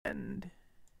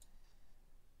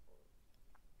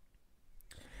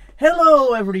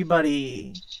Hello,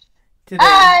 everybody.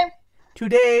 Hi.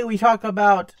 Today we talk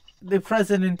about the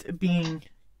president being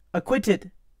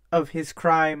acquitted of his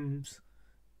crimes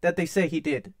that they say he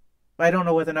did. I don't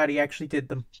know whether or not he actually did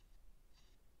them.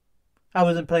 I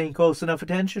wasn't paying close enough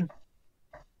attention.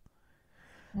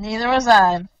 Neither was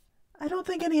I. I don't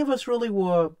think any of us really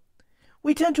were.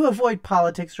 We tend to avoid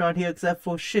politics around here except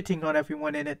for shitting on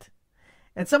everyone in it.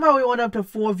 And somehow we went up to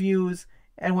 4 views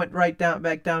and went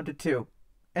back down to 2.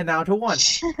 And now to 1.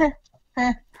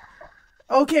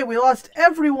 Okay, we lost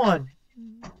everyone.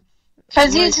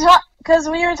 Because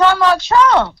we were talking about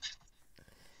Trump.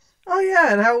 Oh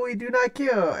yeah, and how we do not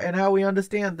care, and how we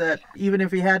understand that even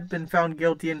if he had been found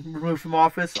guilty and removed from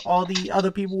office, all the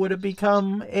other people would have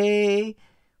become a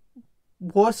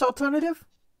worse alternative.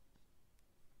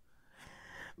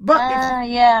 But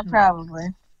yeah,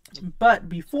 probably. But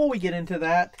before we get into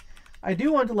that, I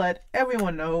do want to let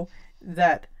everyone know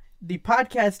that the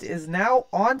podcast is now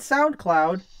on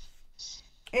SoundCloud.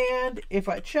 And if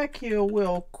I check here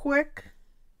real quick,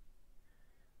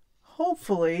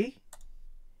 hopefully,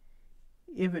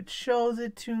 if it shows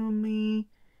it to me,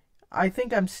 I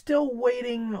think I'm still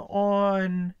waiting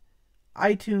on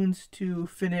iTunes to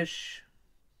finish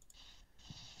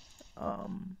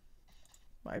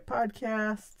my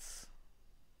podcasts.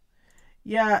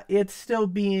 Yeah, it's still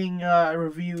being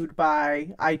reviewed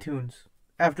by iTunes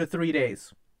after 3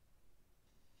 days.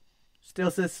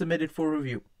 Still says submitted for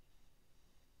review.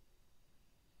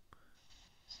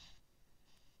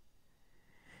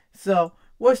 So,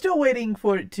 we're still waiting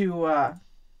for it to,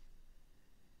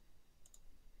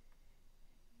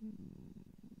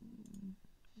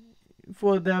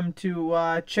 for them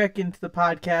to, check into the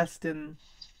podcast and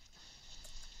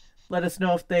let us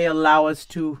know if they allow us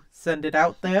to send it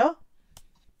out there.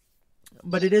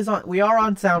 But it is on, we are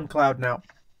on SoundCloud now.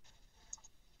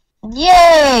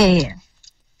 Yay!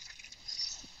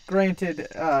 Granted,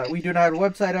 we do not have a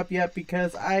website up yet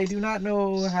because I do not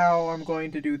know how I'm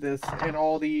going to do this, and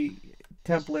all the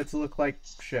templates look like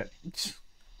shit. It's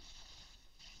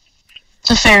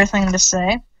a fair thing to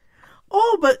say.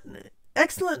 Oh, but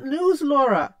excellent news,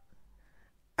 Laura!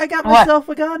 I got myself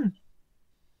a gun.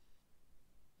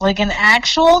 Like an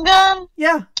actual gun?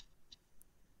 Yeah.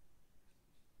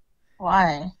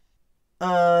 Why?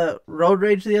 Road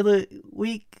rage the other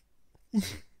week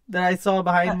that I saw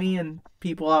behind me and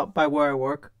people out by where I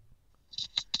work.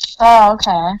 Oh,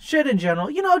 okay. Shit in general.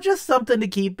 You know, just something to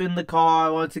keep in the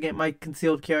car once I get my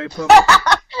concealed carry permit.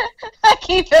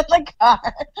 Keep it in the car.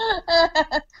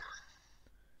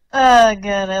 Oh,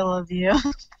 good. I love you.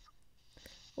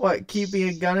 What, keeping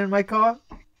a gun in my car?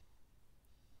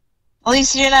 At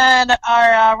least you're not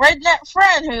our redneck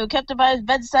friend who kept it by his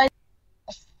bedside.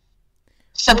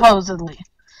 Supposedly.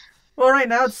 Well, right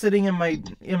now it's sitting in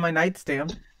my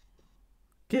nightstand.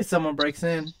 In case someone breaks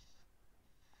in.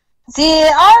 See,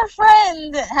 our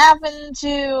friend happened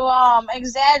to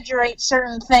exaggerate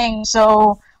certain things,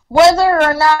 so whether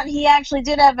or not he actually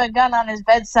did have a gun on his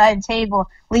bedside table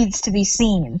leads to be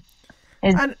seen.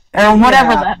 Or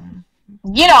whatever that...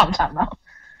 You know what I'm talking about.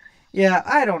 Yeah,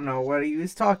 I don't know what he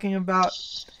was talking about.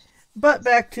 But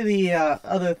back to the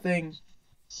other thing.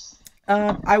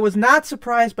 I was not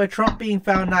surprised by Trump being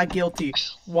found not guilty.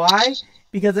 Why?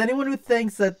 Because anyone who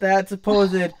thinks that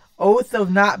supposed oath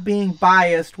of not being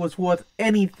biased was worth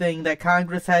anything that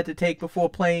Congress had to take before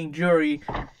playing jury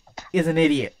is an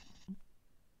idiot.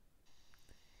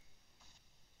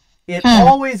 It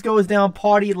always goes down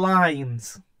party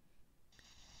lines.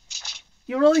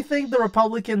 You really think the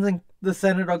Republicans in the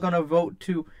Senate are going to vote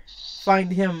to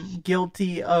find him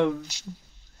guilty of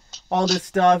all this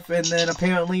stuff, and then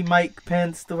apparently Mike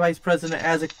Pence, the vice president,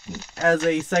 as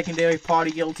a secondary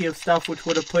party guilty of stuff, which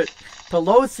would have put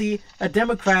Pelosi, a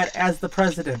Democrat, as the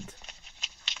president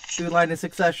through line of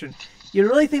succession? You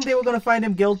really think they were going to find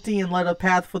him guilty and let a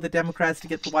path for the Democrats to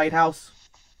get the White House?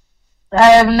 I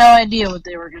have no idea what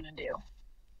they were going to do.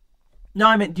 No,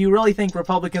 I mean, do you really think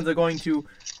Republicans are going to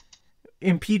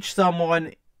impeach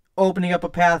someone, opening up a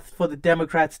path for the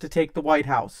Democrats to take the White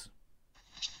House?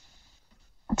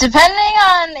 Depending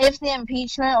on if the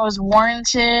impeachment was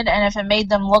warranted and if it made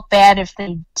them look bad if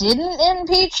they didn't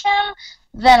impeach him,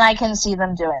 then I can see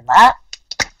them doing that.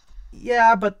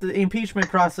 Yeah, but the impeachment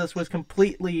process was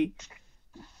completely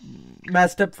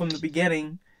messed up from the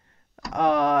beginning.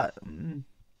 They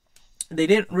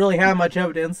didn't really have much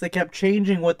evidence. They kept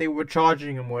changing what they were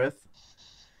charging him with.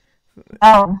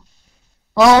 Oh.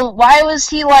 Well, why was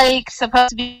he,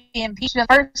 supposed to be impeached in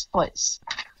the first place?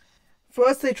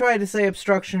 First, they tried to say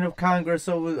obstruction of Congress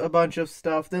over a bunch of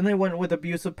stuff. Then they went with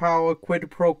abuse of power,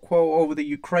 quid pro quo over the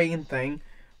Ukraine thing,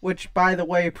 which, by the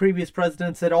way, previous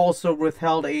presidents had also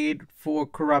withheld aid for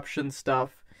corruption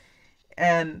stuff,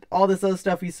 and all this other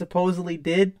stuff he supposedly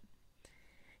did.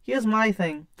 Here's my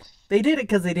thing. They did it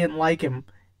because they didn't like him.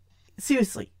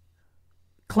 Seriously.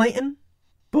 Clinton,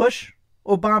 Bush,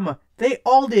 Obama, they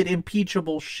all did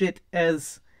impeachable shit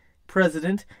as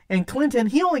president. And Clinton,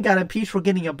 he only got impeached for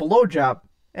getting a blowjob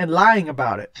and lying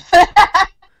about it.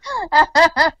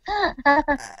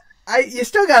 You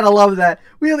still gotta love that.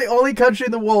 We are the only country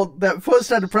in the world that first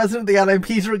had a president that got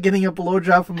impeached for getting a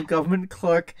blowjob from a government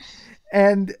clerk.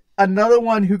 And another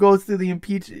one who goes through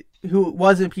the who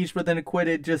was impeached but then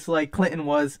acquitted, just like Clinton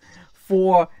was,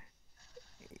 for,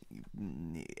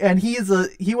 and he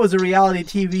was a reality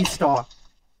TV star.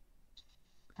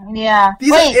 Yeah.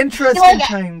 These are interesting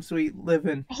times we live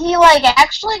in. He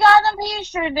actually got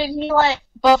impeached, or did he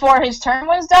before his term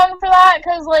was done for that?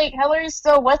 Because Hillary's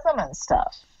still with him and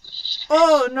stuff.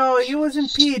 Oh no, he was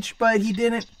impeached, but he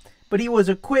didn't. But he was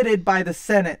acquitted by the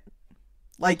Senate.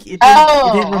 It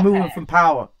didn't remove him from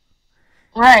power.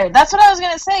 Right, that's what I was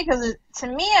gonna say. Because to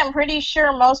me, I'm pretty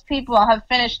sure most people have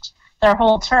finished their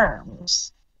whole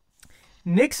terms.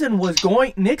 Nixon was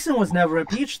never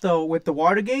impeached though with the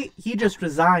Watergate. He just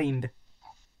resigned.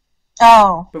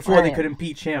 Oh. Before they could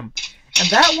impeach him. And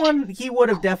that one, he would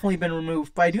have definitely been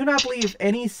removed. But I do not believe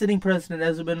any sitting president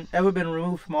has ever been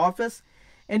removed from office.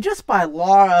 And just by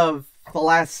law of the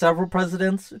last several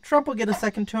presidents, Trump will get a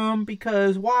second term.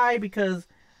 Because why? Because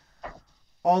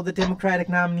all the Democratic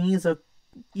nominees are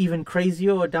even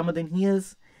crazier or dumber than he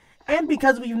is. And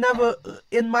because we've never,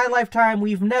 in my lifetime,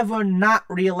 we've never not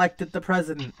reelected the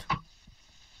president.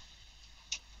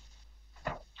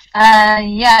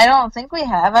 Yeah, I don't think we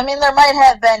have. I mean, there might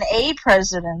have been a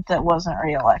president that wasn't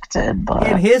reelected, but...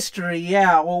 In history,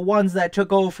 yeah, or ones that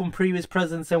took over from previous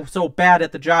presidents and were so bad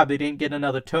at the job they didn't get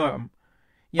another term.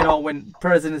 You know, when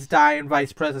presidents die and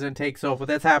vice president takes over.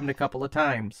 That's happened a couple of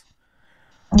times.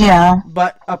 Yeah.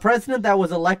 But a president that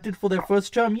was elected for their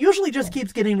first term usually just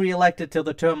keeps getting reelected till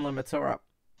the term limits are up.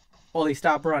 Or they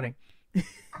stop running.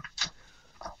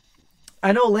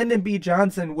 I know Lyndon B.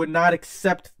 Johnson would not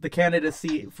accept the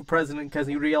candidacy for president because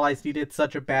he realized he did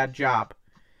such a bad job.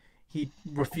 He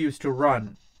refused to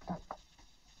run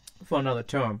for another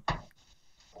term.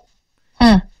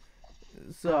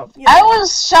 So, you know. I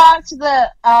was shocked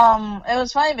that, it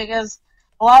was funny because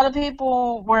a lot of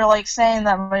people were saying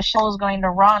that Michelle was going to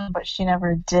run, but she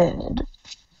never did.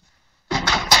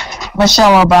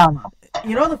 Michelle Obama.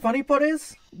 You know the funny part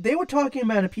is? They were talking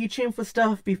about impeaching for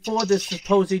stuff before this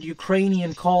supposed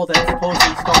Ukrainian call that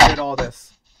supposedly started all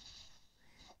this.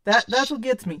 That's what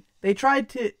gets me.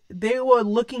 They were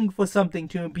looking for something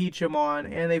to impeach him on,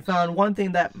 and they found one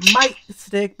thing that might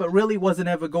stick, but really wasn't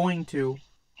ever going to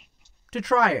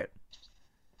try it.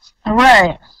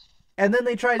 Right. And then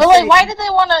they tried to say... why did they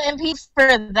want to impeach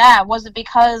for that? Was it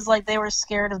because, they were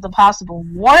scared of the possible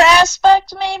war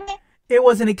aspect, maybe? It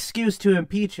was an excuse to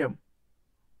impeach him.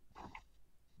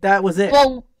 That was it.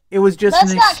 Well, it was just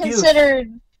an excuse. That's not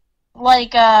considered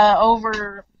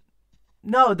over.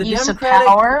 No, the use Democratic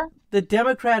of power. The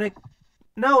Democratic.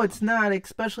 No, it's not.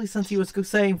 Especially since he was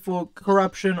saying for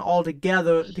corruption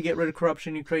altogether to get rid of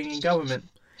corruption in the Ukrainian government,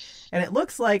 and it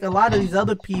looks like a lot of these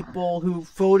other people who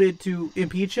voted to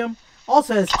impeach him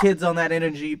also has kids on that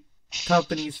energy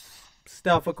company's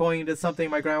stuff. According to something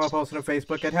my grandma posted on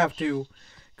Facebook, I'd have to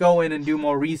go in and do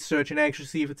more research and actually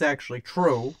see if it's actually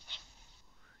true.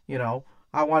 You know,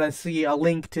 I want to see a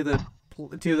link to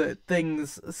the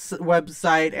thing's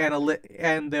website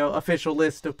and the official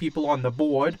list of people on the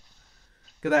board,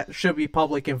 because that should be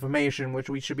public information, which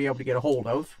we should be able to get a hold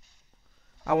of.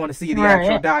 I want to see the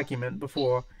actual document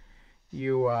before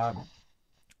you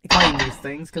claim these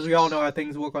things, because we all know how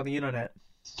things work on the internet.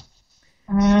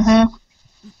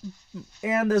 Mm-hmm.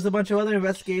 And there's a bunch of other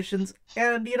investigations,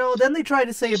 and then they try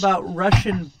to say about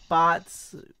Russian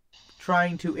bots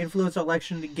trying to influence the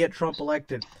election to get Trump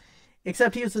elected.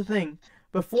 Except here's the thing.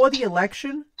 Before the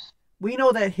election, we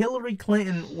know that Hillary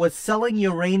Clinton was selling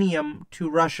uranium to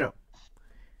Russia.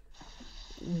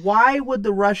 Why would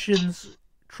the Russians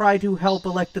try to help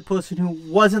elect the person who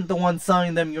wasn't the one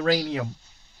selling them uranium?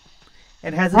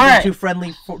 And hasn't been too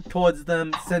friendly towards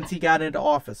them since he got into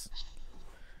office.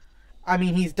 I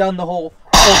mean, he's done the whole,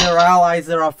 they're allies,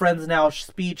 they're our friends now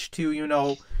speech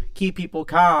to, keep people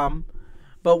calm.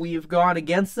 But we've gone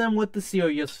against them with the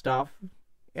serious stuff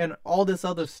and all this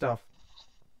other stuff.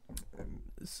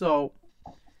 So,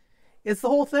 it's the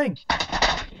whole thing.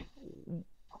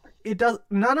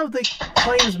 None of the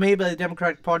claims made by the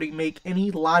Democratic Party make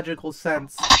any logical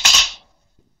sense.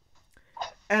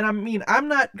 And I mean, I'm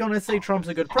not going to say Trump's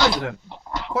a good president.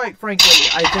 Quite frankly,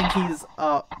 I think he's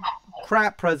a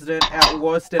crap president at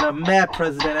worst and a mad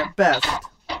president at best.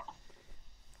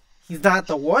 He's not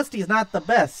the worst, he's not the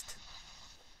best.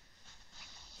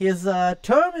 His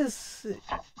term is...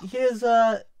 His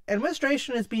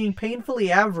administration is being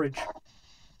painfully average.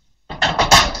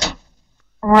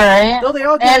 Right. Though they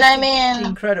all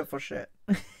give credit for shit.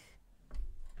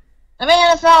 I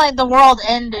mean, it's not like the world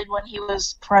ended when he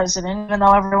was president, even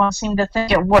though everyone seemed to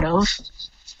think it would have.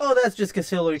 Oh, that's just because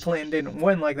Hillary Clinton didn't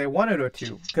win like they wanted her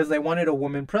to, because they wanted a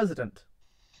woman president.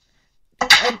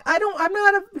 And I'm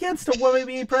not against a woman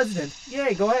being president.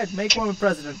 Yay, go ahead, make woman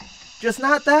president. Just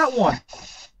not that one.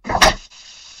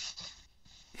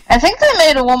 I think they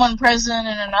made a woman president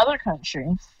in another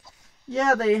country.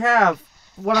 Yeah, they have.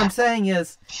 What I'm saying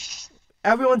is,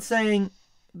 everyone's saying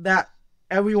that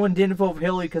everyone didn't vote for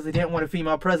Hillary because they didn't want a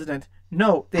female president.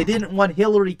 No, they didn't want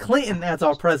Hillary Clinton as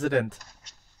our president.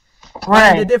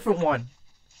 Right. A different one.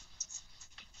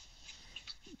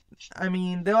 I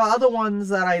mean, there are other ones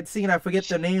that I had seen, I forget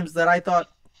their names, that I thought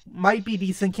might be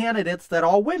decent candidates that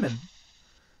are women.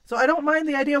 So I don't mind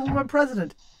the idea of a woman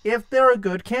president, if they're a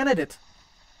good candidate.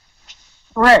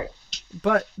 Right.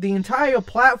 But the entire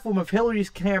platform of Hillary's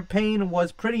campaign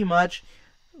was pretty much,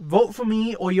 vote for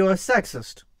me or you're a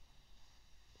sexist.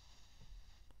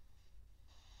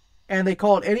 And they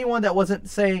called anyone that wasn't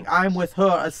saying I'm with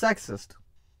her a sexist.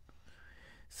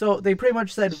 So they pretty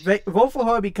much said, vote for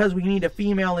her because we need a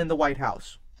female in the White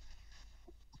House.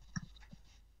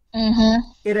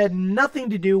 Mm-hmm. It had nothing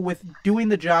to do with doing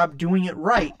the job, doing it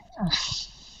right.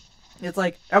 It's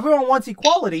like, everyone wants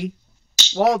equality.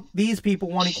 Well, these people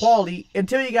want equality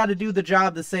until you got to do the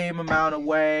job the same amount of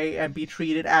way and be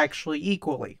treated actually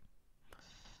equally.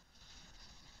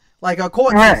 Like a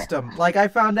court system. Like I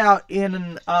found out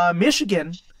in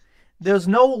Michigan, there's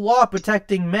no law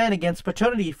protecting men against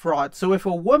paternity fraud. So if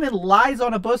a woman lies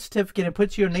on a birth certificate and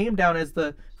puts your name down as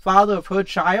the father of her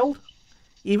child,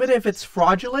 even if it's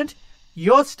fraudulent,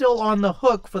 you're still on the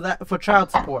hook for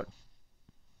child support.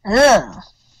 Ugh.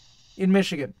 In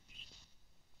Michigan.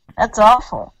 That's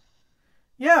awful.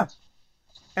 Yeah.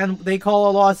 And they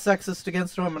call a law sexist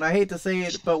against women. I hate to say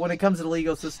it, but when it comes to the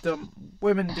legal system,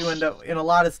 women do end up, in a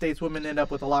lot of states, women end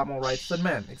up with a lot more rights than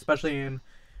men, especially in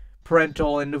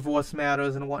parental and divorce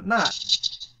matters and whatnot.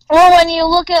 Well, when you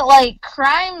look at, like,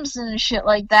 crimes and shit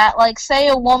like that, like, say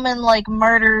a woman, like,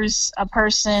 murders a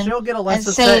person... She'll get a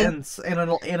lesser sentence in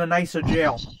a nicer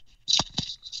jail.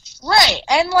 Right,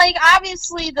 and, like,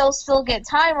 obviously they'll still get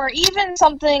time, or even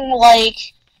something like...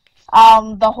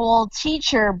 the whole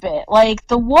teacher bit. Like,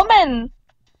 the woman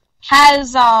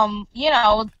has,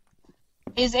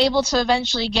 is able to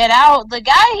eventually get out. The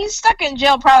guy, he's stuck in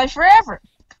jail probably forever.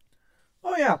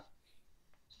 Oh, yeah.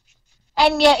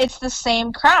 And yet it's the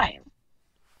same crime.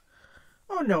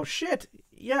 Oh, no shit.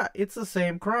 Yeah, it's the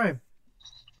same crime.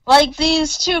 Like,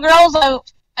 these two girls,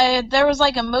 there was,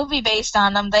 like, a movie based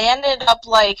on them. They ended up,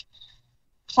 like,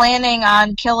 planning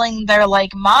on killing their,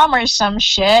 like, mom or some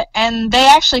shit, and they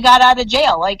actually got out of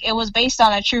jail. Like, it was based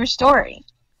on a true story.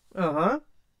 Uh-huh.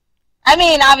 I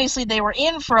mean, obviously they were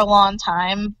in for a long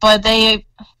time, but they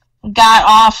got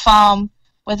off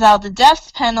without the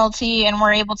death penalty and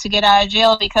were able to get out of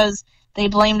jail because they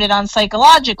blamed it on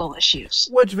psychological issues.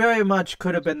 Which very much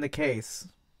could have been the case.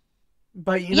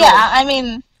 But, you know... Yeah, I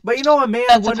mean... But, you know, a man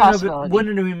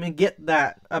wouldn't even get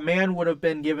that. A man would have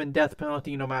been given death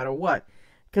penalty no matter what.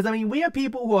 Because, I mean, we have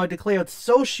people who are declared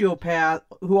sociopaths,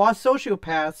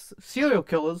 serial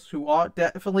killers, who are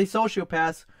definitely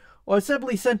sociopaths, or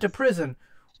simply sent to prison,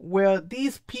 where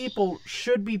these people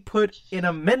should be put in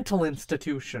a mental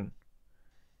institution.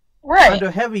 Right.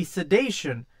 Under heavy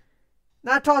sedation.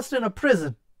 Not tossed in a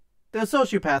prison. They're a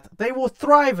sociopath. They will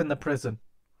thrive in the prison.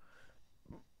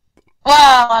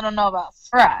 Well, I don't know about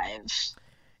thrive.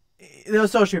 They're a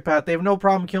sociopath. They have no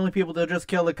problem killing people. They'll just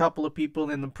kill a couple of people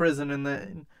in the prison and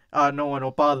then no one will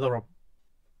bother them.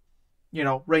 You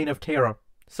know, reign of terror.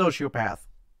 Sociopath.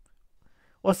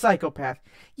 Or psychopath.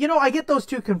 You know, I get those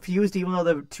two confused even though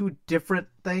they're two different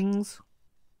things.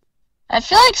 I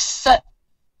feel like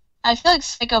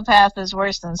psychopath is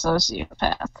worse than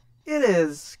sociopath. It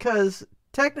is, because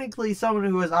technically someone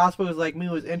who has Asperger's like me,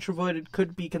 who is introverted,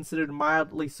 could be considered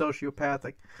mildly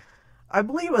sociopathic. I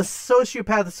believe a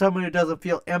sociopath is someone who doesn't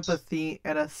feel empathy,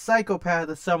 and a psychopath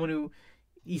is someone who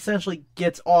essentially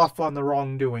gets off on the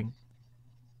wrongdoing.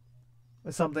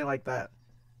 Or something like that.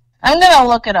 I'm gonna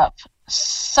look it up.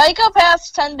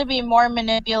 Psychopaths tend to be more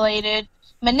manipulative,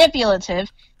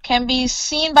 can be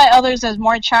seen by others as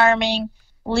more charming,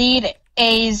 lead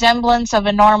a resemblance of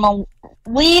a normal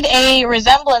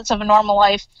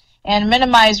life, and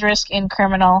minimize risk in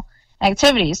criminal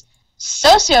activities.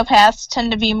 Sociopaths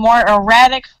tend to be more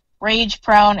erratic,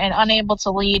 rage-prone, and unable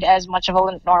to lead as much of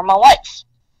a normal life.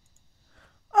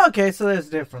 Okay, so there's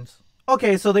a difference.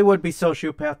 Okay, so they would be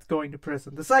sociopaths going to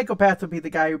prison. The psychopath would be the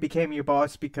guy who became your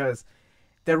boss because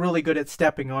they're really good at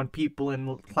stepping on people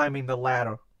and climbing the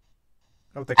ladder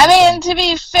of the company. I mean, to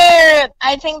be fair,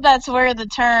 I think that's where the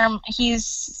term "he's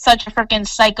such a freaking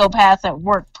psychopath at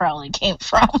work" probably came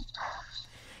from.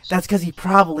 That's because he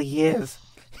probably is.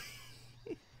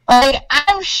 Like,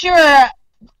 I'm sure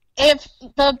if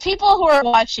the people who are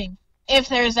watching, if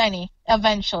there's any,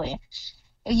 eventually,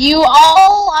 you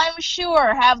all, I'm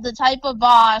sure, have the type of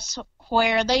boss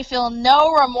where they feel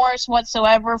no remorse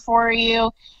whatsoever for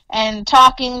you, and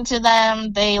talking to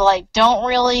them, they, like, don't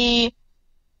really...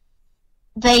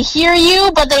 They hear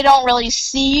you, but they don't really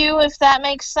see you, if that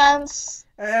makes sense.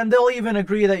 And they'll even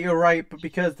agree that you're right, but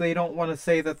because they don't want to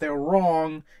say that they're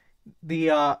wrong,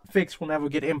 the fix will never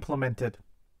get implemented.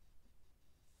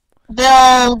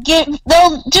 They'll do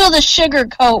the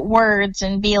sugarcoat words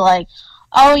and be like,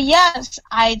 "Oh yes,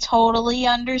 I totally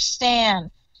understand.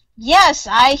 Yes,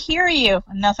 I hear you."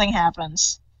 And nothing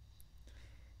happens.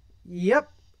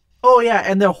 Yep. Oh yeah,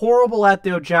 and they're horrible at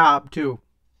their job too.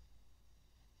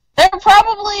 They're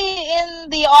probably in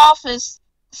the office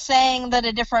saying that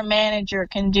a different manager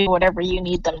can do whatever you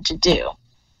need them to do.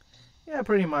 Yeah,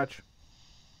 pretty much.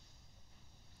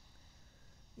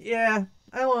 Yeah,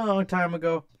 I learned a long time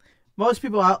ago. Most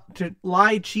people out to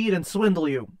lie, cheat, and swindle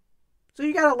you. So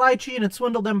you gotta lie, cheat, and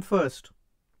swindle them first.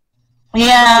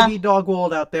 Yeah. Be dog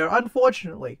world out there,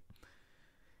 unfortunately.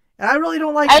 And I really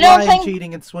don't like lying,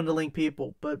 cheating, and swindling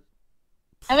people, but...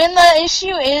 I mean, the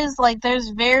issue is, like, there's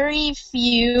very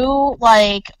few,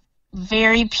 like,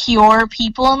 very pure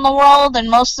people in the world, and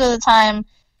most of the time,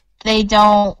 they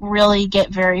don't really get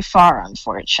very far,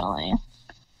 unfortunately.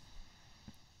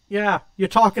 Yeah, you're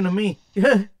talking to me.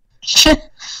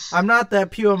 I'm not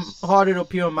that pure-hearted or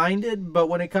pure-minded, but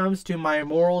when it comes to my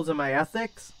morals and my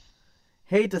ethics,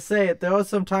 hate to say it, there are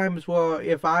some times where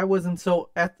if I wasn't so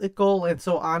ethical and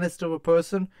so honest of a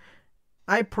person,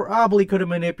 I probably could have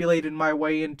manipulated my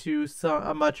way into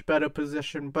a much better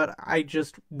position, but I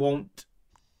just won't.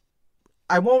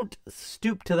 I won't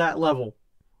stoop to that level.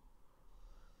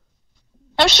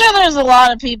 I'm sure there's a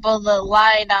lot of people that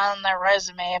lied on their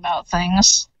resume about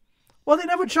things. Well, they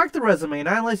never check the resume,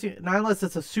 not unless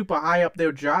it's a super high up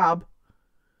their job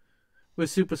with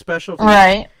super specialties.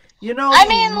 Right. You know. I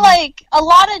mean, like, a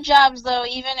lot of jobs, though,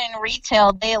 even in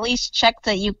retail, they at least check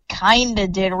that you kind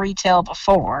of did retail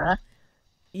before.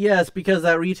 Yes, because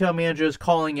that retail manager is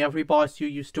calling every boss you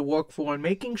used to work for and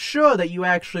making sure that you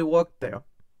actually worked there.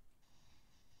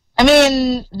 I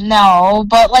mean, no,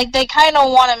 but, like, they kind of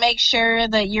want to make sure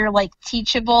that you're, like,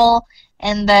 teachable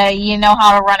and that you know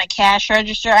how to run a cash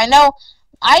register. I know,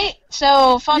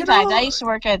 fun fact, I used to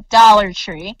work at Dollar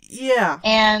Tree. Yeah.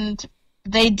 And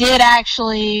they did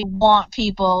actually want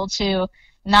people to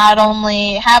not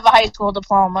only have a high school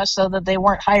diploma so that they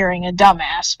weren't hiring a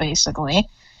dumbass, basically,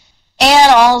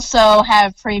 and also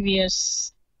have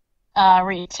previous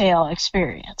retail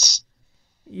experience.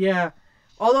 Yeah.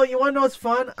 Although, you want to know what's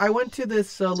fun? I went to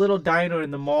this little diner in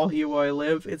the mall here where I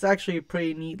live. It's actually a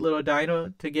pretty neat little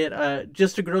diner to get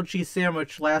just a grilled cheese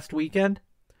sandwich last weekend.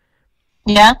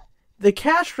 Yeah? The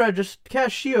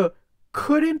cashier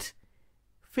couldn't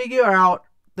figure out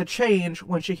the change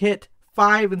when she hit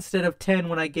 5 instead of 10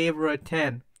 when I gave her a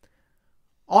 10.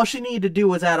 All she needed to do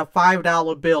was add a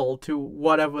 $5 bill to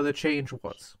whatever the change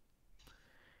was.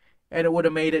 And it would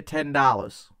have made it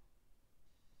 $10.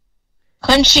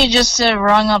 Couldn't she just have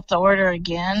rung up the order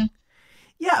again?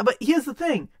 Yeah, but here's the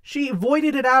thing. She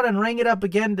voided it out and rang it up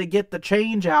again to get the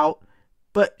change out,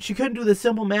 but she couldn't do the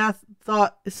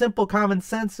simple common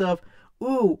sense of,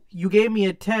 ooh, you gave me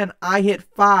a 10, I hit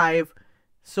 5,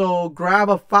 so grab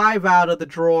a 5 out of the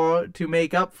drawer to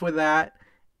make up for that,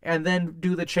 and then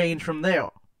do the change from there.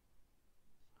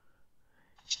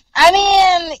 I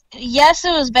mean, yes,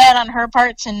 it was bad on her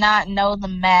part to not know the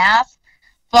math,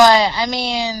 but, I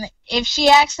mean, if she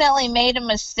accidentally made a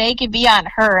mistake, it'd be on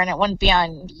her and it wouldn't be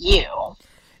on you.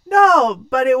 No,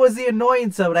 but it was the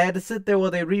annoyance of it. I had to sit there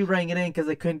while they re-rang it in because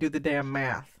I couldn't do the damn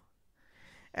math.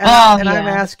 And I'm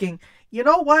asking, you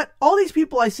know what? All these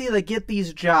people I see that get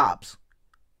these jobs,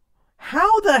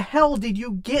 how the hell did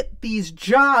you get these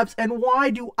jobs and why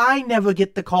do I never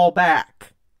get the call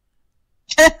back?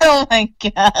 Oh my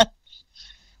god.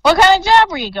 What kind of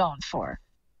job were you going for?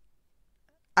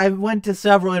 I went to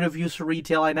several interviews for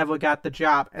retail. I never got the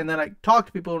job. And then I talk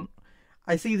to people.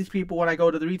 I see these people when I go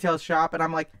to the retail shop. And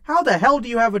I'm like, how the hell do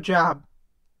you have a job?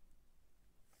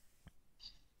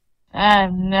 I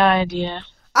have no idea.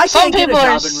 I can't get a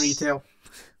job in retail.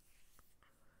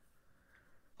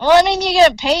 Well, I mean, you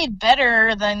get paid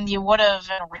better than you would have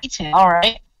in retail,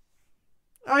 right?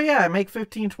 Oh yeah, I make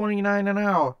 $15.29 an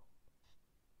hour.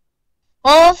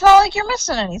 Well, it's not like you're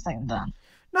missing anything then.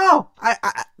 No,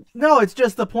 no. It's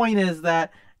just the point is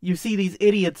that you see these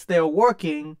idiots there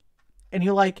working, and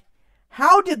you're like,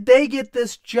 how did they get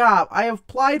this job? I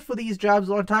applied for these jobs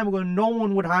a long time ago, and no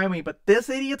one would hire me, but this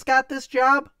idiot's got this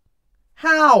job.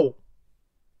 How?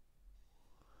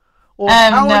 Or I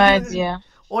have how no are you? idea.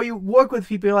 Or you work with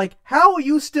people, you're like, how are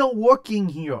you still working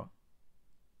here?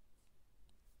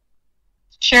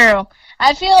 True.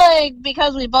 I feel like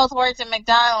because we both worked at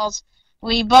McDonald's,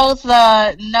 we both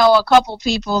know a couple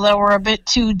people that were a bit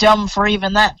too dumb for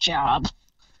even that job.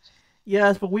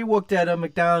 Yes, but we worked at a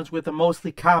McDonald's with a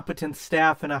mostly competent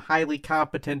staff and a highly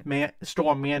competent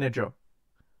store manager.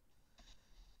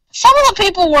 Some of the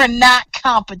people were not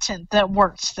competent that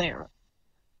worked there.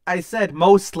 I said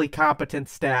mostly competent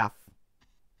staff.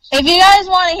 If you guys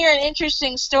want to hear an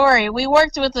interesting story, we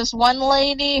worked with this one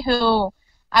lady who,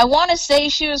 I want to say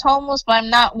she was homeless, but I'm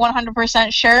not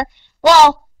 100% sure.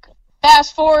 Well,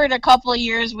 fast forward a couple of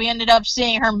years, we ended up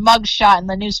seeing her mugshot in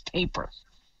the newspaper.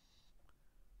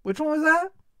 Which one was that?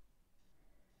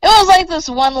 It was like this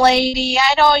one lady.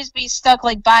 I'd always be stuck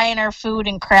like buying her food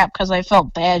and crap because I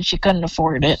felt bad she couldn't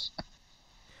afford it.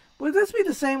 Would this be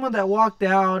the same one that walked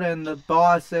out and the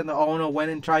boss and the owner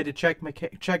went and tried to check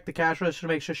the cash register to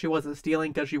make sure she wasn't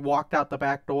stealing because she walked out the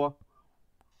back door?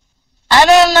 I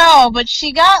don't know, but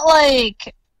she got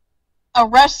like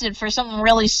arrested for something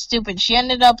really stupid. She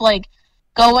ended up like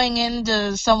going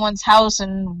into someone's house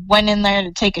and went in there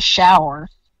to take a shower.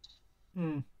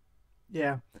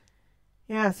 Yeah.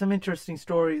 Yeah, some interesting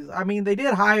stories. I mean, they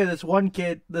did hire this one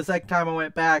kid the second time I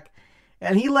went back,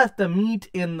 and he left the meat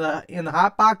in the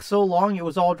hot box so long it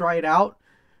was all dried out.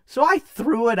 So I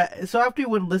threw it. So after he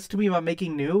wouldn't listen to me about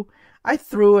making new, I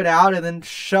threw it out and then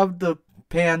shoved the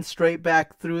pan straight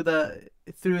back through the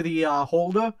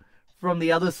holder from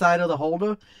the other side of the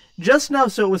holder, just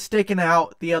enough so it was sticking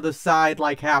out the other side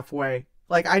like halfway.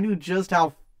 Like I knew just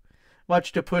how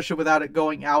much to push it without it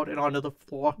going out and onto the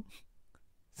floor.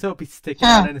 So it'd be sticking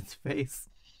out in its face.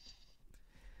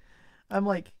 I'm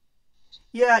like,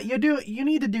 yeah, you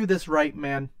need to do this right,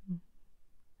 man.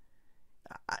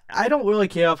 I don't really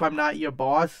care if I'm not your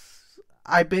boss.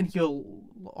 I've been here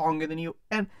longer than you.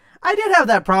 And I did have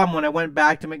that problem when I went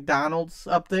back to McDonald's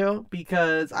up there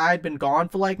because I'd been gone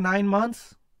for like 9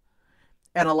 months.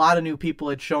 And a lot of new people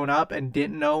had shown up and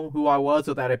didn't know who I was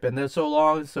or that I'd been there so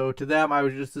long. So to them, I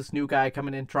was just this new guy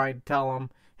coming in trying to tell them,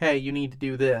 hey, you need to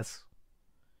do this.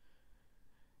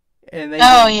 And they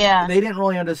didn't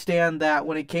really understand that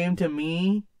when it came to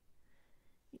me,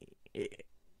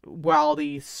 while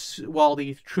the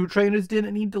crew trainers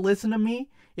didn't need to listen to me,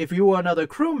 if you were another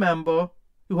crew member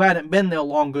who hadn't been there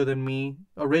longer than me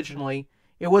originally,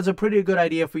 it was a pretty good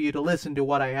idea for you to listen to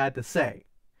what I had to say.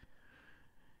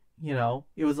 You know,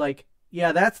 it was like,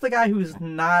 yeah, that's the guy who's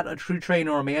not a true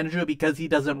trainer or manager because he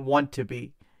doesn't want to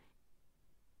be.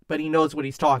 But he knows what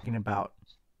he's talking about.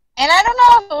 And I don't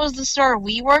know if it was the store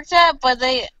we worked at, but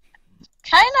they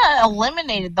kind of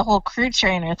eliminated the whole crew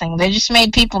trainer thing. They just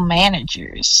made people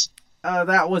managers.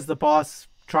 That was the boss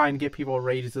trying to get people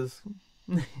raises.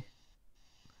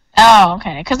 Oh,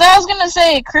 okay. Because I was going to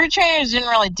say, crew trainers didn't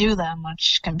really do that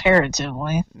much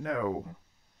comparatively. No.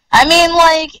 I mean,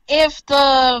 like, if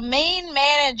the main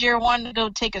manager wanted to go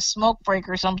take a smoke break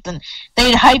or something,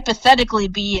 they'd hypothetically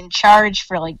be in charge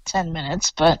for, like, 10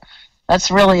 minutes, but that's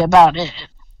really about it.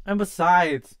 And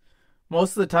besides,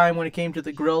 most of the time when it came to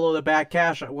the grill or the back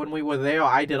cash, when we were there,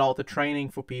 I did all the training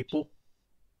for people.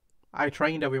 I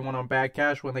trained everyone on back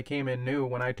cash when they came in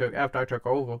new after I took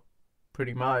over,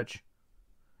 pretty much.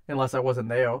 Unless I wasn't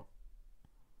there.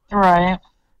 Right.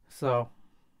 So,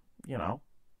 you know.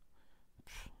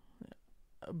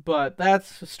 But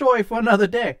that's a story for another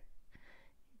day.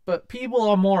 But people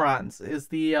are morons is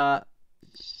the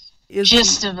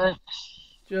gist of it.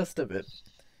 Gist of it.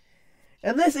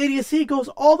 And this idiocy goes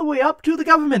all the way up to the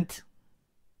government.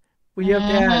 We have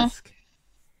to ask,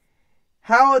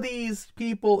 how are these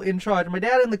people in charge? My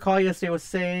dad in the call yesterday was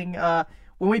saying,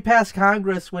 when we pass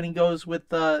Congress, when he goes with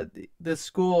this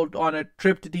school on a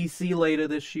trip to D.C. later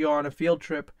this year on a field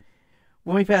trip,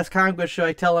 when we pass Congress, should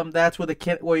I tell him that's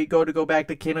where you go back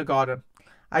to kindergarten?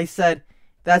 I said,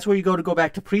 that's where you go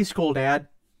back to preschool, Dad.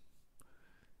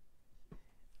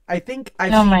 I think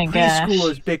I've seen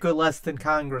preschoolers bicker less than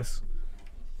Congress.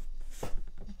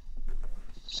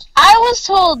 I was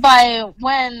told by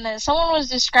when someone was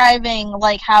describing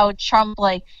like how Trump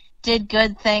like did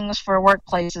good things for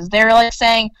workplaces. They were like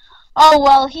saying, "Oh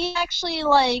well, he actually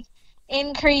like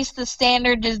increased the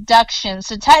standard deduction,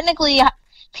 so technically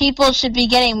people should be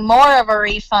getting more of a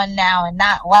refund now and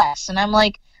not less. And I'm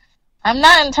like, I'm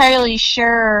not entirely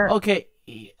sure Okay,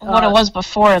 what it was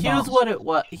before, here's though. what it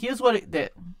was. Here's what it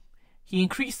did. He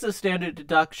increased the standard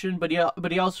deduction, but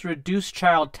he also reduced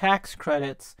child tax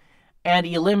credits, and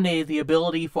he eliminated the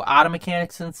ability for auto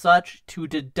mechanics and such to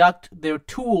deduct their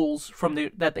tools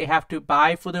that they have to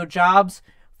buy for their jobs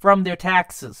from their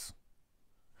taxes.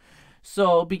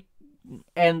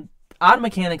 And auto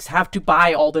mechanics have to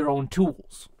buy all their own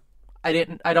tools. I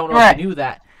don't know if you knew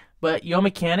that, but your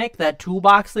mechanic, that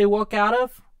toolbox they work out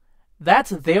of, that's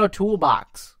their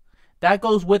toolbox. That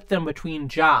goes with them between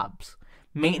jobs.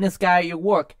 Maintenance guy at your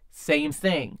work, same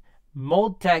thing.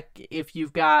 Mold tech, if you're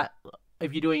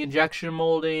doing injection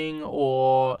molding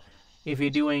or if you're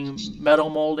doing metal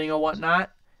molding or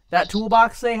whatnot, that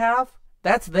toolbox they have,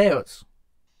 that's theirs.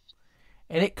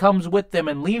 And it comes with them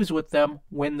and leaves with them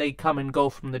when they come and go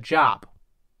from the job.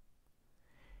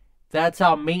 That's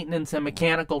how maintenance and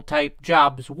mechanical type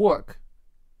jobs work.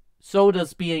 So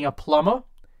does being a plumber,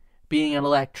 being an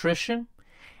electrician.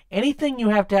 Anything you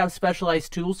have to have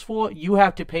specialized tools for, you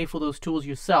have to pay for those tools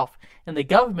yourself. And the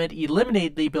government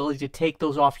eliminated the ability to take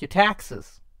those off your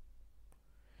taxes.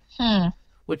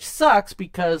 Which sucks,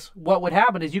 because what would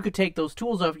happen is you could take those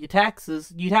tools off your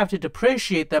taxes. You'd have to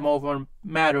depreciate them over a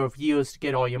matter of years to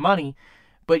get all your money.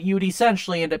 But you'd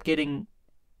essentially end up getting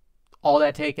all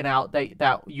that taken out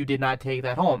that you did not take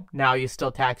that home. Now you're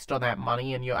still taxed on that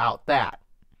money and you're out that.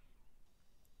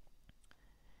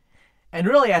 And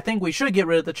really, I think we should get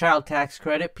rid of the child tax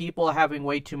credit. People are having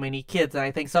way too many kids, and I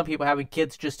think some people are having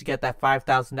kids just to get that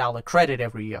 $5,000 credit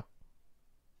every year.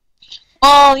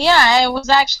 Well, yeah, I was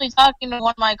actually talking to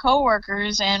one of my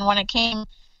coworkers, and when it came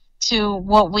to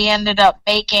what we ended up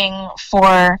making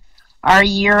for our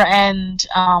year-end,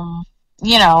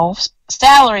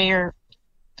 salary, or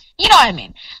you know what I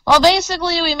mean. Well,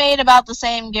 basically, we made about the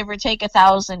same, give or take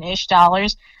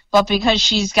 $1,000-ish, but because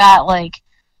she's got like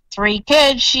 3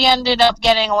 kids, she ended up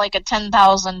getting like a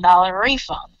 $10,000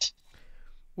 refund.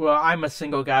 Well, I'm a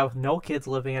single guy with no kids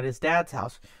living at his dad's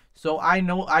house. So I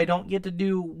know I don't get to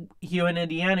do here in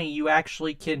Indiana. You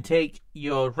actually can take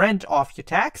your rent off your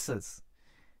taxes.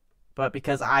 But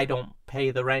because I don't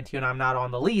pay the rent here and I'm not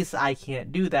on the lease, I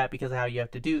can't do that because of how you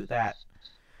have to do that.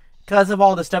 Because of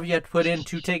all the stuff you have to put in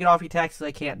to take it off your taxes,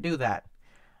 I can't do that.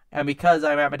 And because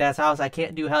I'm at my dad's house, I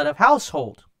can't do head of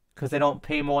household. Because they don't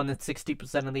pay more than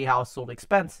 60% of the household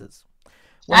expenses.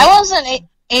 I wasn't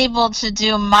able to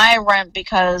do my rent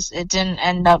because it didn't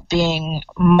end up being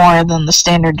more than the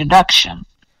standard deduction.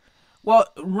 Well,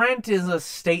 rent is a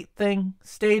state thing.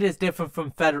 State is different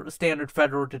from standard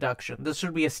federal deduction. This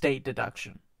should be a state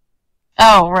deduction.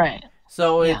 Oh, right.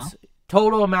 So it's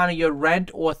total amount of your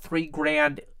rent or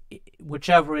 $3,000,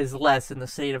 whichever is less in the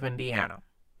state of Indiana.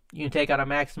 You can take out a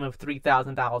maximum of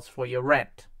 $3,000 for your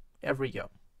rent every year.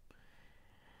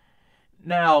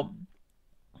 Now,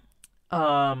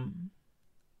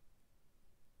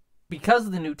 because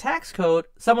of the new tax code,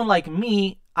 someone like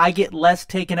me, I get less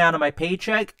taken out of my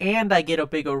paycheck and I get a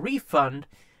bigger refund,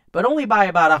 but only by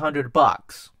about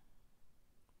 $100.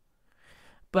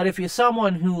 But if you're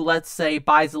someone who, let's say,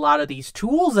 buys a lot of these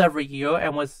tools every year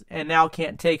and now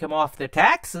can't take them off their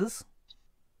taxes,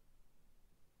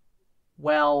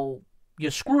 well,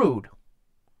 you're screwed.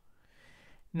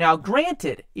 Now,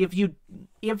 granted, if you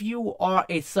are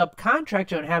a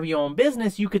subcontractor and have your own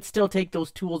business, you could still take those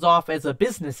tools off as a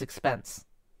business expense.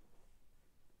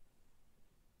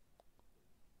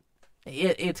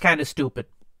 It's kind of stupid.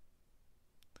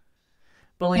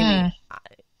 Believe me,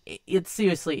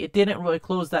 it didn't really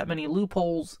close that many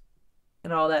loopholes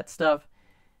and all that stuff.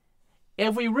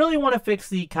 If we really want to fix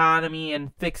the economy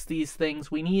and fix these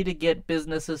things, we need to get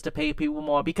businesses to pay people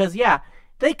more. Because,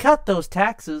 they cut those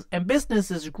taxes and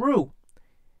businesses grew.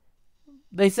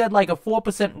 They said like a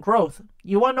 4% growth.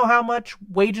 You want to know how much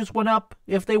wages went up,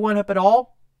 if they went up at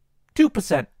all?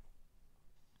 2%.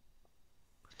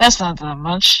 That's not that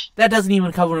much. That doesn't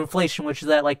even cover inflation, which is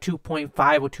at like 2.5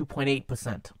 or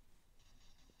 2.8%.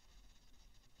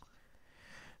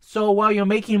 So while you're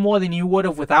making more than you would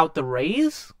have without the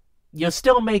raise, you're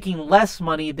still making less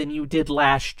money than you did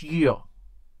last year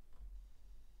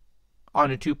on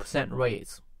a 2%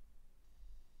 raise.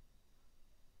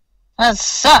 That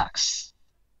sucks.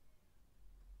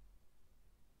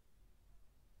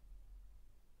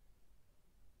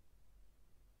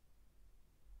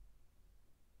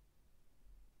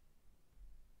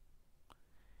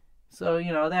 So,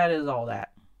 that is all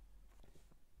that.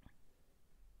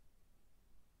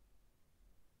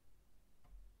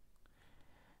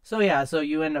 So, so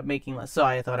you end up making less.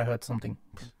 Sorry, I thought I heard something.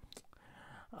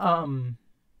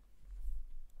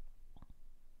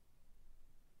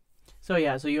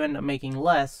 So you end up making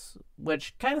less,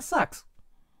 which kind of sucks.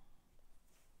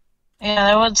 Yeah,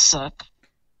 that would suck.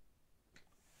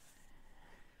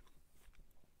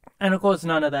 And of course,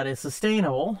 none of that is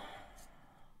sustainable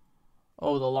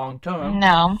over the long term.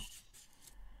 No.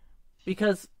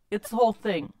 Because it's the whole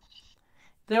thing.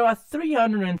 There are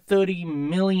 330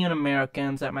 million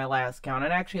Americans at my last count.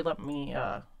 And actually, let me,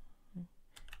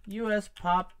 U.S.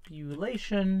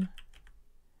 population.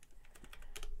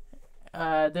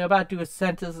 They're about to do a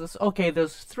census. Okay,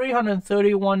 there's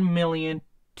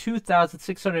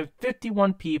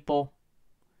 331,002,651 people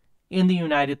in the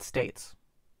United States.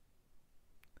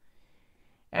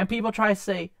 And people try to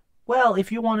say, well, if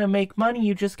you want to make money,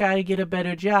 you just got to get a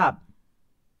better job.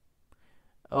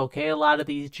 Okay, a lot of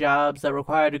these jobs that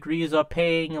require degrees are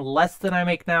paying less than I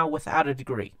make now without a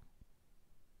degree.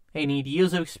 They need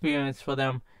years of experience for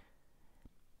them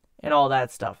and all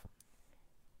that stuff.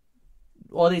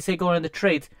 Or they say go into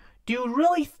trades. Do you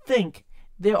really think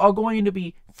there are going to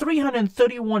be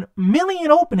 331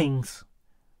 million openings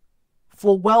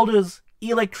for welders,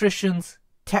 electricians,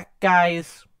 tech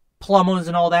guys, plumbers,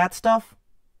 and all that stuff?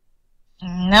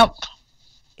 Nope.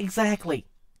 Exactly.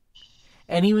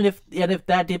 And even if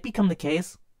that did become the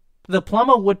case, the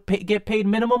plumber would get paid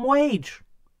minimum wage.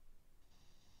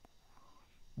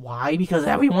 Why? Because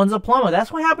everyone's a plumber.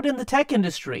 That's what happened in the tech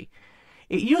industry.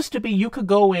 It used to be you could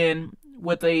go in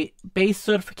with a base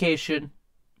certification,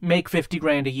 make 50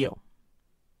 grand a year.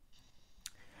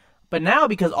 But now,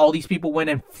 because all these people went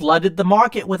and flooded the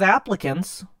market with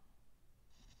applicants,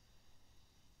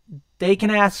 they can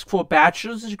ask for a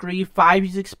bachelor's degree, 5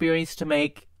 years experience to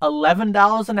make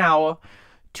 $11 an hour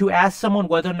to ask someone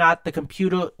whether or not the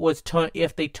computer was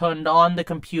if they turned on the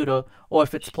computer or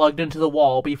if it's plugged into the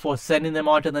wall before sending them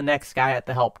on to the next guy at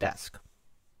the help desk.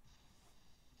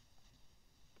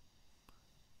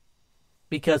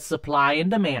 Because supply and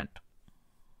demand.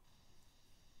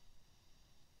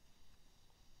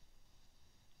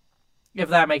 If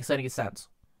that makes any sense.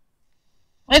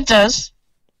 It does.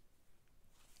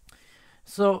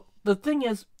 So, the thing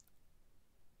is,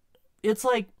 it's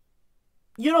like,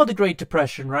 you know the Great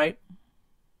Depression, right?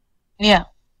 Yeah.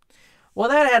 Well,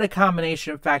 that had a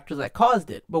combination of factors that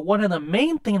caused it. But one of the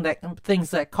main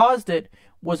things that caused it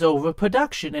was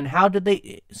overproduction. And how did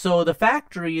they... So the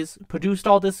factories produced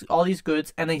all these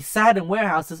goods, and they sat in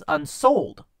warehouses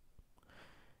unsold.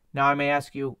 Now I may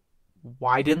ask you,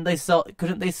 why couldn't they sell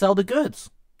the goods?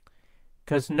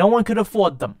 Because no one could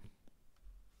afford them.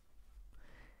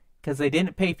 Because they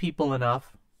didn't pay people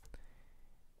enough.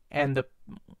 And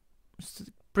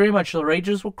pretty much the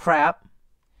wages were crap.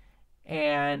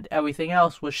 And everything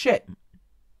else was shit.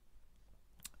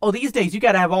 Oh, these days you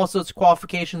gotta have all sorts of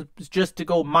qualifications just to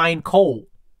go mine coal.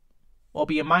 Or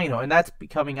be a miner. And that's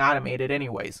becoming automated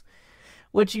anyways.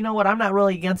 Which, you know what, I'm not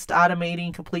really against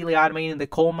completely automating the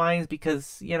coal mines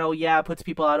because, it puts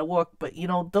people out of work. But,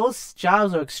 those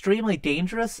jobs are extremely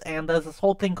dangerous. And there's this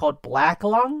whole thing called black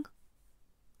lung.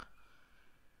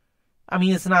 I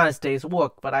mean, it's an honest day's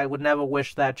work, but I would never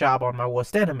wish that job on my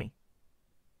worst enemy.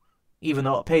 Even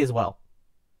though it pays well.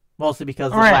 Mostly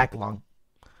because of the black lung.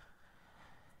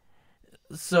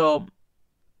 So,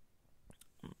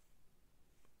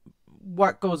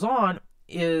 what goes on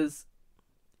is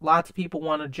lots of people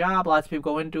want a job, lots of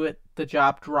people go into it, the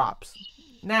job drops.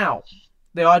 Now,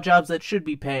 there are jobs that should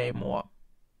be paying more.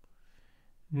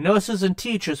 Nurses and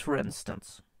teachers, for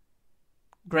instance.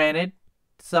 Granted,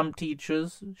 some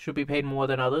teachers should be paid more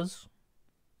than others.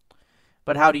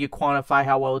 But how do you quantify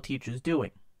how well a teacher's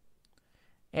doing?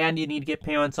 And you need to get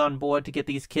parents on board to get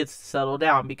these kids to settle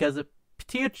down. Because if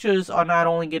teachers are not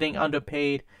only getting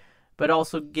underpaid, but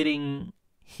also getting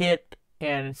hit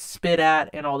and spit at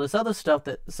and all this other stuff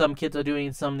that some kids are doing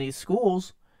in some of these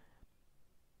schools,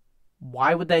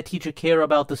 why would that teacher care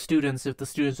about the students if the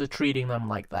students are treating them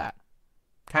like that?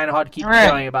 Kind of hard to keep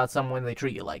caring about someone when they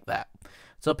treat you like that.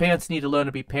 So parents need to learn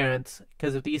to be parents,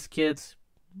 because if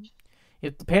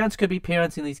the parents could be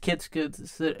parents and these kids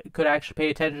could actually pay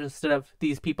attention instead of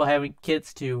these people having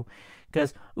kids too,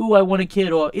 because, ooh, I want a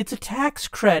kid, or it's a tax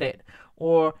credit,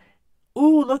 or,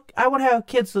 ooh, look, I want to have a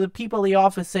kid, so the people in the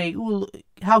office say, ooh,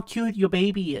 how cute your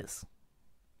baby is.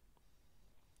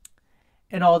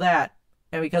 And all that.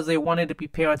 And because they wanted to be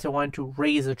parents and wanted to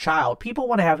raise a child. People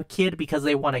want to have a kid because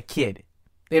they want a kid.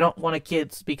 They don't want a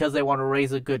kid because they want to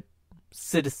raise a good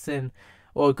citizen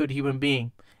or a good human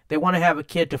being. They want to have a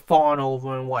kid to fawn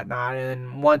over and whatnot,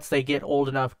 and once they get old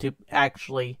enough to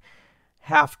actually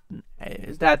have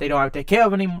that they don't have to take care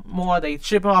of anymore, they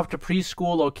ship them off to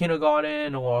preschool or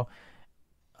kindergarten or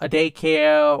a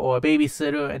daycare or a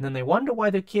babysitter, and then they wonder why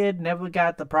their kid never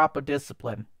got the proper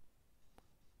discipline.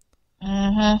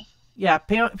 Mm-hmm. Yeah,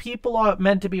 people are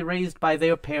meant to be raised by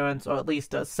their parents, or at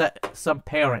least some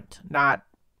parent, not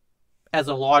as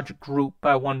a large group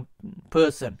by one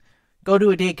person. Go to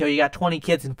a daycare, you got 20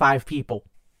 kids and 5 people.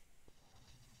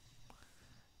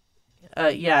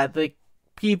 Yeah, the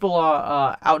people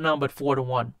are outnumbered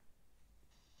 4-1.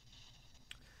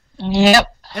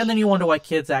 Yep. And then you wonder why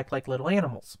kids act like little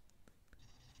animals.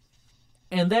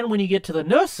 And then when you get to the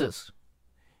nurses,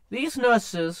 these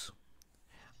nurses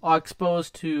are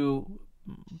exposed to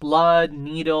blood,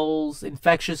 needles,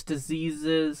 infectious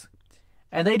diseases,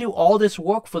 and they do all this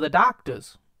work for the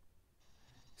doctors.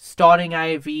 Starting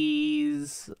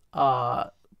IVs,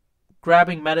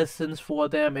 grabbing medicines for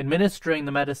them, administering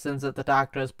the medicines that the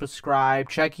doctor has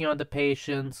prescribed, checking on the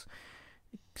patients,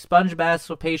 sponge baths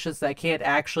for patients that can't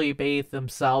actually bathe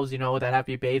themselves, that have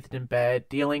to be bathed in bed,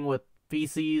 dealing with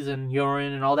feces and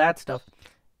urine and all that stuff.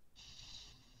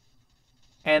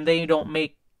 And they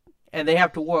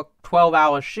have to work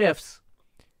 12-hour shifts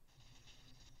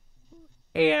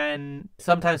and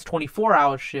sometimes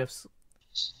 24-hour shifts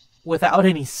without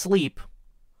any sleep.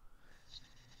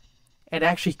 It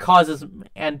actually causes,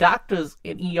 and doctors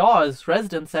in ERs,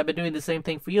 residents have been doing the same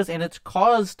thing for years, and it's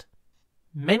caused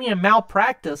many a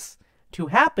malpractice to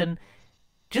happen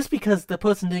just because the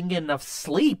person didn't get enough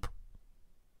sleep.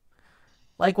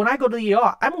 Like when I go to the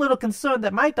ER, I'm a little concerned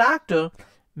that my doctor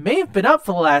may have been up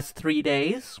for the last 3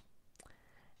 days,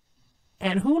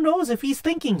 and who knows if he's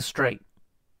thinking straight.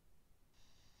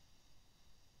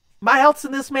 My health's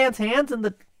in this man's hands, and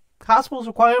the hospitals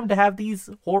require him to have these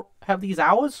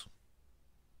hours,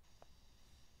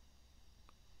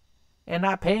 and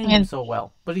not paying him so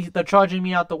well. But they're charging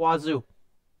me out the wazoo.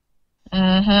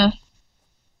 Mm-hmm.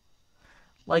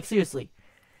 Like, seriously.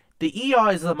 The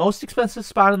ER is the most expensive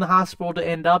spot in the hospital to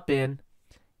end up in,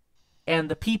 and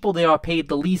the people there are paid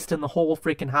the least in the whole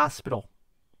freaking hospital.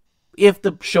 If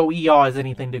the show ER is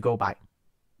anything to go by.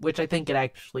 Which I think it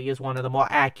actually is one of the more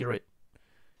accurate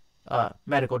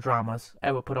medical dramas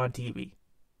ever put on TV.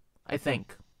 I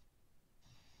think.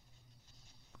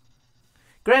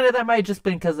 Granted, that might have just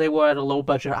been because they were at a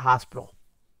low-budget hospital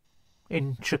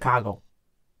in Chicago.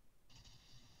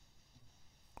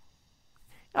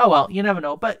 Oh well, you never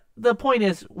know. But the point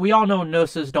is, we all know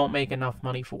nurses don't make enough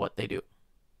money for what they do.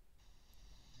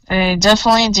 They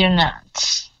definitely do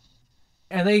not.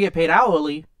 And they get paid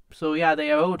hourly, so yeah, they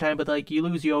have overtime, but like, you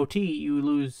lose your OT, you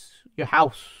lose your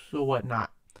house or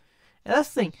whatnot. And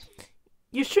that's the thing.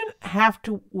 You shouldn't have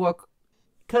to work,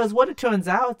 because what it turns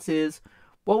out is,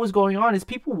 what was going on is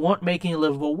people weren't making a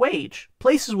livable wage.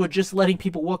 Places were just letting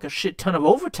people work a shit ton of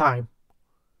overtime.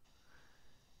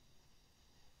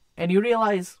 And you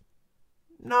realize,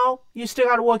 no, you still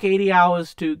gotta work 80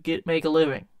 hours to make a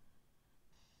living.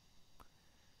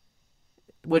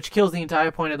 Which kills the entire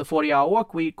point of the 40-hour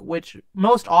work week, which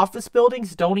most office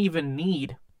buildings don't even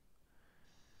need.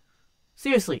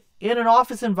 Seriously, in an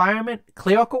office environment,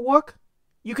 clerical work,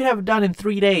 you could have it done in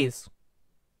 3 days.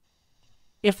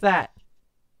 If that.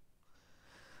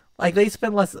 Like, they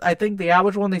spend less, I think the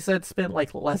average one they said spent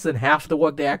like less than half the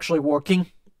work they're actually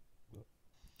working.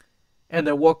 And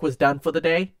their work was done for the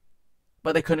day.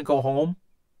 But they couldn't go home.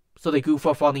 So they goof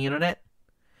off on the internet.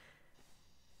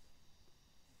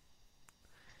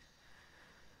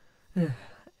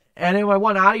 Anyway,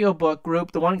 one audiobook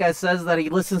group, the one guy says that he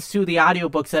listens to the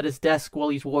audiobooks at his desk while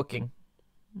he's working.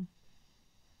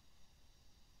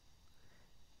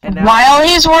 And now, while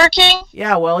he's working?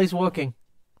 Yeah, while he's working.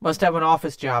 Must have an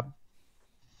office job.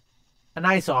 A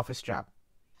nice office job.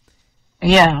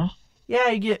 Yeah. Yeah,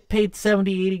 you get paid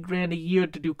 70, 80 grand a year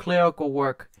to do clerical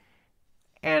work.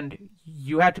 And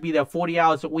you have to be there 40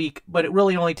 hours a week, but it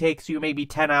really only takes you maybe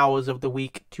 10 hours of the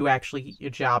week to actually get your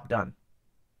job done.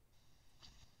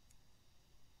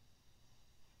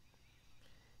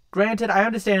 Granted, I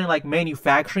understand in like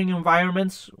manufacturing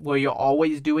environments where you're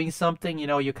always doing something,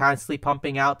 you're constantly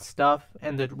pumping out stuff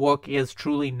and the work is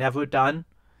truly never done.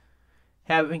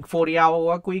 Having 40-hour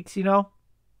work weeks,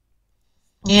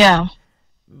 Yeah.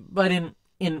 But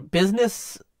in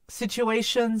business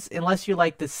situations, unless you're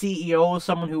like the CEO or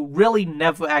someone who really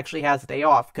never actually has a day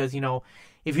off, because,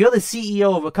 if you're the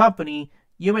CEO of a company,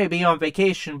 you may be on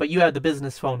vacation, but you have the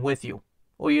business phone with you.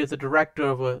 Or you're the director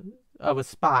of a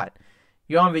spot.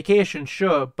 You're on vacation,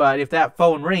 sure, but if that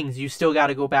phone rings, you still got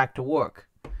to go back to work.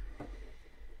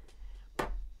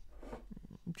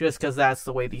 Just because that's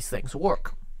the way these things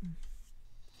work.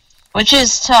 Which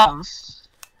is tough.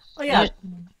 Oh, yeah.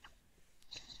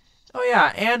 Oh,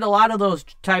 yeah, and a lot of those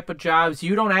type of jobs,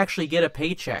 you don't actually get a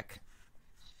paycheck.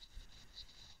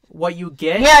 What you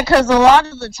get... Yeah, because a lot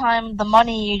of the time, the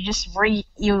money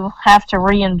you have to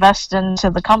reinvest into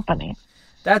the company.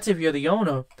 That's if you're the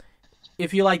owner.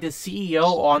 if you're like the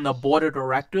CEO on the board of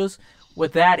directors,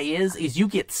 what that is you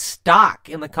get stock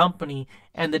in the company,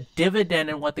 and the dividend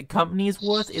and what the company is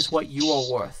worth is what you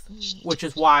are worth, which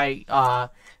is why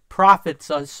profits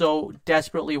are so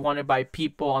desperately wanted by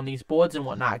people on these boards and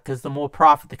whatnot, because the more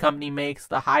profit the company makes,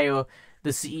 the higher the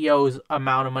CEO's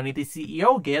amount of money the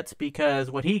CEO gets,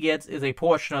 because what he gets is a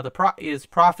portion of is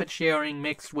profit sharing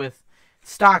mixed with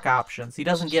stock options. He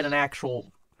doesn't get an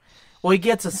actual... Well, he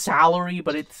gets a salary,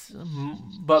 but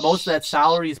most of that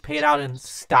salary is paid out in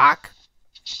stock.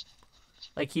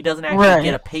 Like, he doesn't actually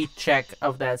get a paycheck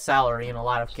of that salary in a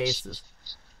lot of cases.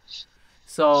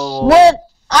 So what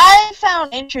I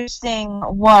found interesting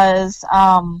was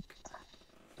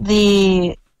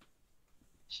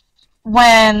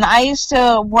when I used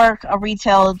to work a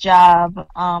retail job,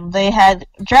 they had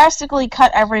drastically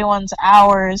cut everyone's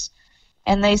hours,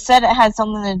 and they said it had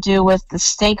something to do with the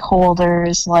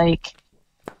stakeholders, like,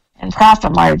 and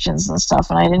profit margins and stuff,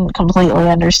 and I didn't completely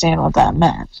understand what that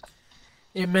meant.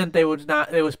 It meant they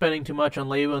were spending too much on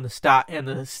labor, and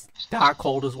the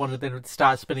stockholders wanted them to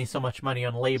start spending so much money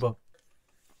on labor.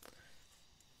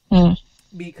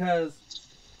 Because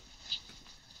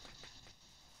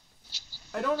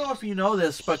I don't know if you know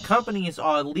this, but companies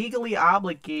are legally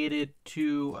obligated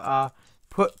to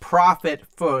put profit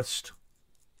first.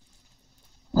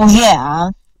 Yeah.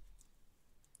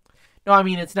 No, I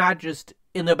mean, it's not just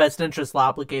in their best interest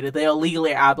obligated. They are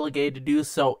legally obligated to do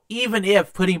so, even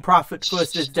if putting profit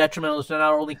first is detrimental to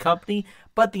not only company,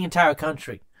 but the entire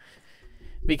country.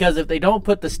 Because if they don't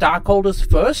put the stockholders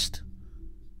first,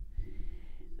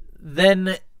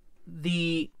 then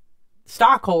the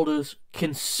stockholders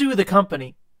can sue the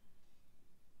company.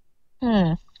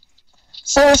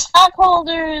 So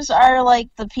stockholders are like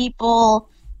the people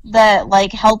that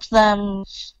like help them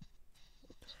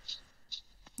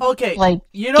like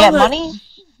get money?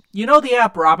 You know the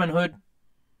app Robinhood?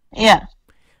 Yeah.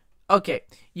 Okay.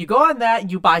 You go on that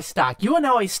and you buy stock. You are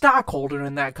now a stockholder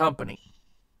in that company.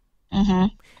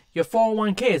 Your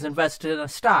 401k is invested in a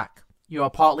stock. You are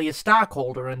partly a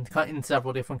stockholder in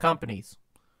several different companies.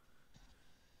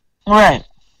 Right.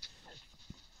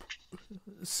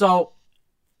 So,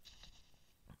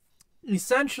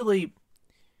 essentially,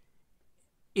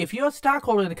 if you're a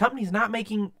stockholder and the company's not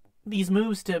making these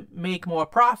moves to make more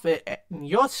profit, and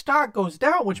your stock goes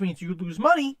down, which means you lose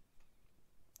money,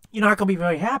 you're not going to be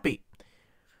very happy.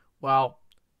 Well,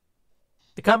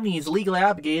 the company is legally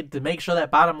obligated to make sure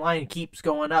that bottom line keeps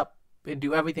going up and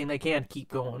do everything they can to keep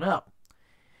going up.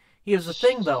 Here's the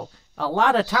thing, though. A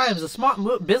lot of times, a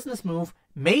smart business move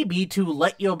may be to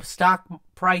let your stock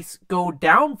price go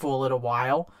down for a little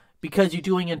while because you're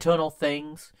doing internal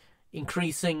things,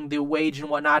 increasing the wage and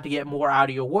whatnot to get more out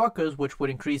of your workers, which would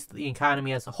increase the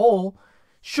economy as a whole.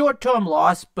 Short-term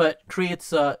loss, but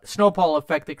creates a snowball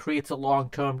effect that creates a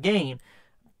long-term gain.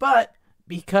 But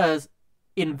because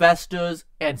investors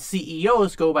and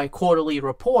CEOs go by quarterly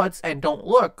reports and don't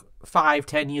look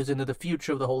 5-10 years into the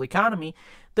future of the whole economy,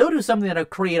 they'll do something that'll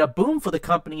create a boom for the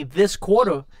company this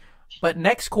quarter, but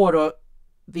next quarter,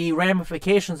 the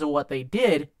ramifications of what they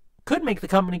did could make the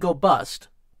company go bust.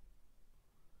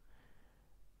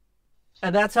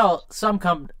 And that's how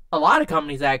a lot of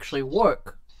companies actually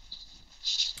work.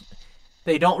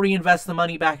 They don't reinvest the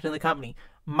money back into the company.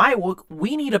 My work,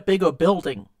 we need a bigger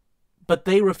building, but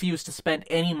they refuse to spend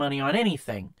any money on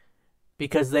anything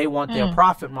because they want their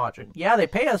profit margin. Yeah, they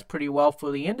pay us pretty well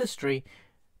for the industry,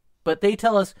 but they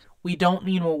tell us we don't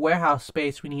need more warehouse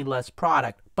space, we need less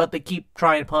product. But they keep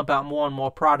trying to pump out more and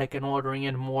more product and ordering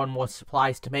in more and more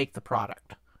supplies to make the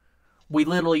product. We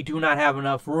literally do not have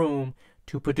enough room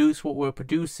to produce what we're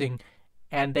producing,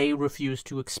 and they refuse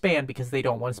to expand because they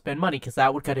don't want to spend money, because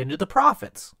that would cut into the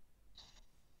profits.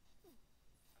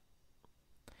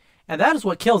 And that is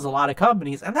what kills a lot of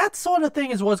companies, and that sort of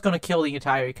thing is what's going to kill the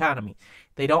entire economy.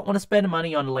 They don't want to spend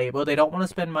money on labor, they don't want to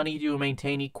spend money to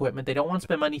maintain equipment, they don't want to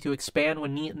spend money to expand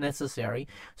when necessary.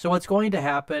 So what's going to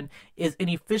happen is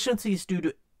inefficiencies due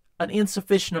to an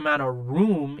insufficient amount of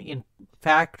room in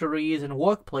factories and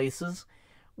workplaces,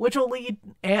 which will lead,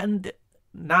 and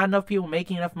not enough people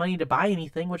making enough money to buy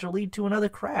anything, which will lead to another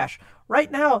crash.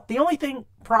 Right now, the only thing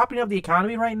propping up the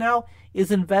economy right now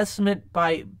is investment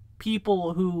by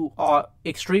people who are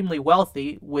extremely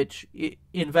wealthy, which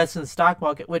invest in the stock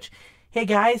market, which, hey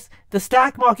guys, the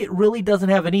stock market really doesn't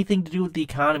have anything to do with the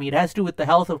economy. It has to do with the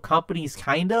health of companies,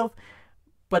 kind of,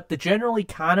 but the general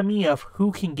economy of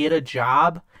who can get a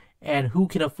job and who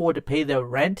can afford to pay their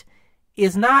rent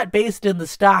is not based in the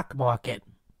stock market.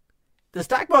 The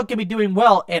stock market can be doing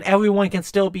well, and everyone can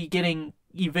still be getting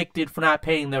evicted for not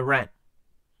paying their rent.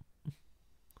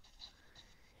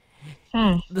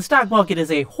 The stock market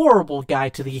is a horrible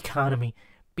guide to the economy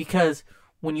because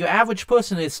when your average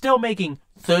person is still making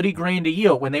 30 grand a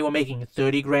year when they were making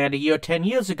 30 grand a year 10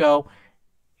 years ago,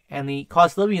 and the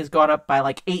cost of living has gone up by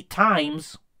like 8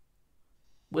 times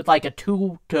with like a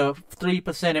 2 to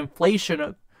 3%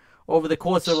 inflation over the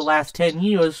course of the last 10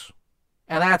 years,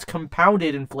 and that's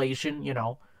compounded inflation,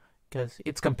 because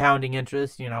it's compounding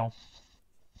interest,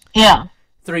 Yeah.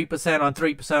 3% on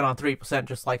 3% on 3%,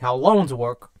 just like how loans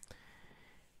work.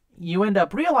 You end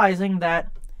up realizing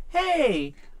that,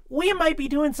 hey, we might be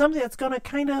doing something that's going to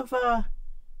kind of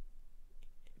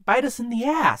bite us in the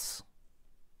ass.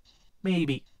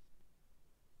 Maybe.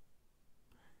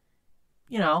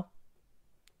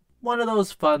 One of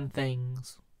those fun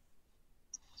things.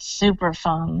 Super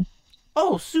fun.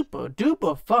 Oh, super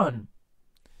duper fun.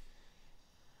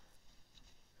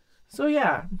 So,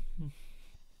 yeah.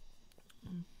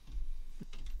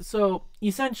 So,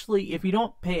 essentially, if you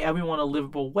don't pay everyone a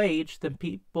livable wage, then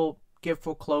people get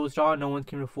foreclosed on, no one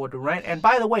can afford to rent. And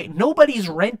by the way, nobody's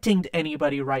renting to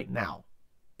anybody right now.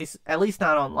 It's at least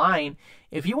not online.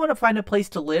 If you want to find a place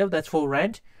to live that's for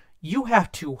rent, you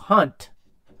have to hunt.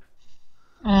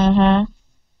 Mm-hmm.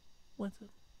 What's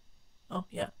it? Oh,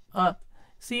 yeah. I'm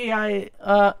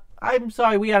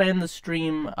sorry, we gotta end the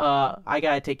stream. I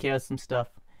gotta take care of some stuff.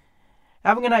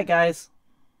 Have a good night, guys.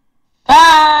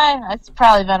 Bye! It's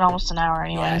probably been almost an hour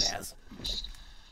anyways. Yeah, it has.